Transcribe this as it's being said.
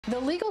The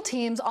legal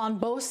teams on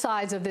both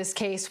sides of this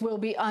case will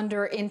be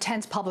under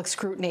intense public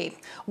scrutiny.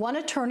 One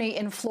attorney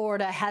in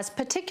Florida has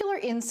particular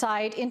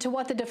insight into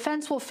what the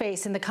defense will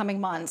face in the coming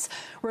months.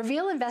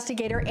 Reveal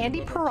investigator Andy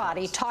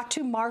Pierrotti talked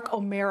to Mark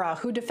O'Mara,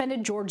 who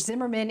defended George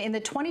Zimmerman in the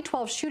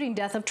 2012 shooting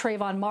death of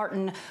Trayvon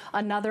Martin,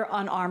 another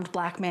unarmed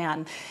black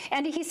man.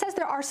 And he says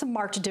there are some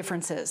marked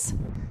differences.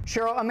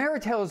 Cheryl,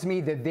 O'Mara tells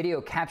me the video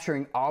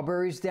capturing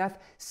Arbery's death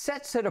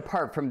sets it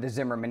apart from the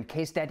Zimmerman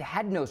case that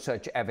had no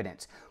such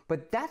evidence.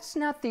 But that's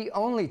not the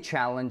only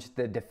challenge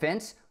the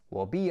defense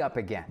will be up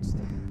against.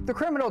 The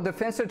criminal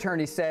defense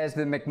attorney says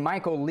the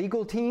McMichael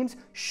legal teams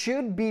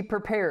should be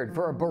prepared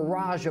for a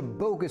barrage of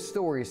bogus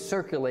stories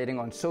circulating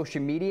on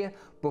social media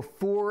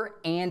before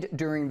and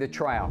during the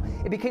trial.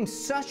 It became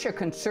such a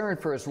concern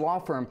for his law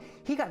firm,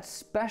 he got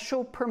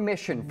special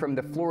permission from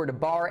the Florida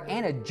bar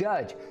and a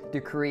judge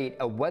to create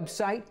a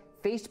website,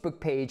 Facebook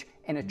page,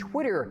 and a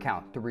Twitter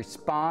account to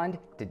respond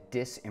to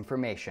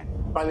disinformation.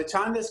 By the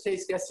time this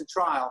case gets to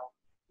trial,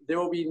 there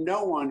will be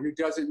no one who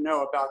doesn't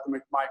know about the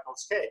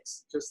McMichaels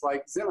case, just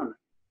like Zimmerman.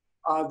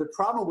 The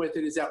problem with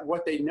it is that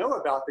what they know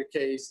about the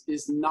case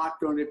is not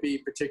going to be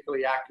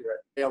particularly accurate.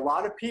 A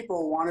lot of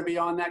people want to be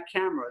on that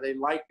camera. They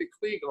like the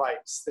Klieg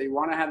lights. They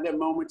want to have their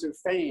moment of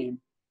fame.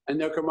 And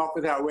they'll come up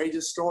with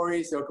outrageous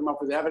stories. They'll come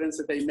up with evidence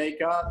that they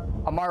make up.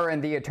 O'Mara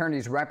and the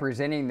attorneys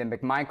representing the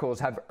McMichaels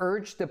have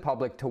urged the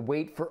public to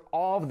wait for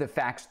all of the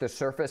facts to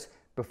surface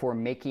before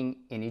making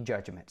any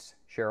judgments.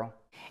 Cheryl?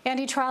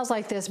 Andy, trials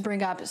like this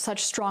bring up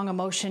such strong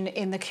emotion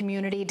in the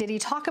community. Did he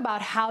talk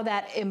about how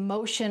that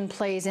emotion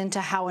plays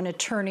into how an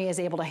attorney is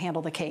able to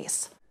handle the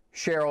case?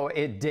 Cheryl,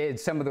 it did.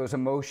 Some of those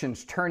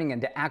emotions turning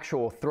into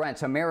actual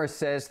threats. O'Mara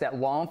says that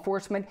law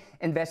enforcement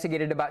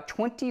investigated about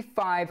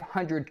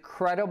 2,500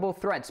 credible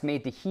threats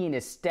made to he and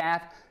his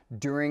staff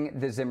during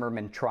the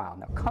Zimmerman trial.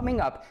 Now, coming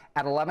up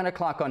at 11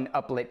 o'clock on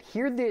Uplit,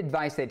 hear the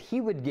advice that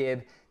he would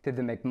give to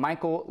the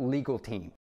McMichael legal team.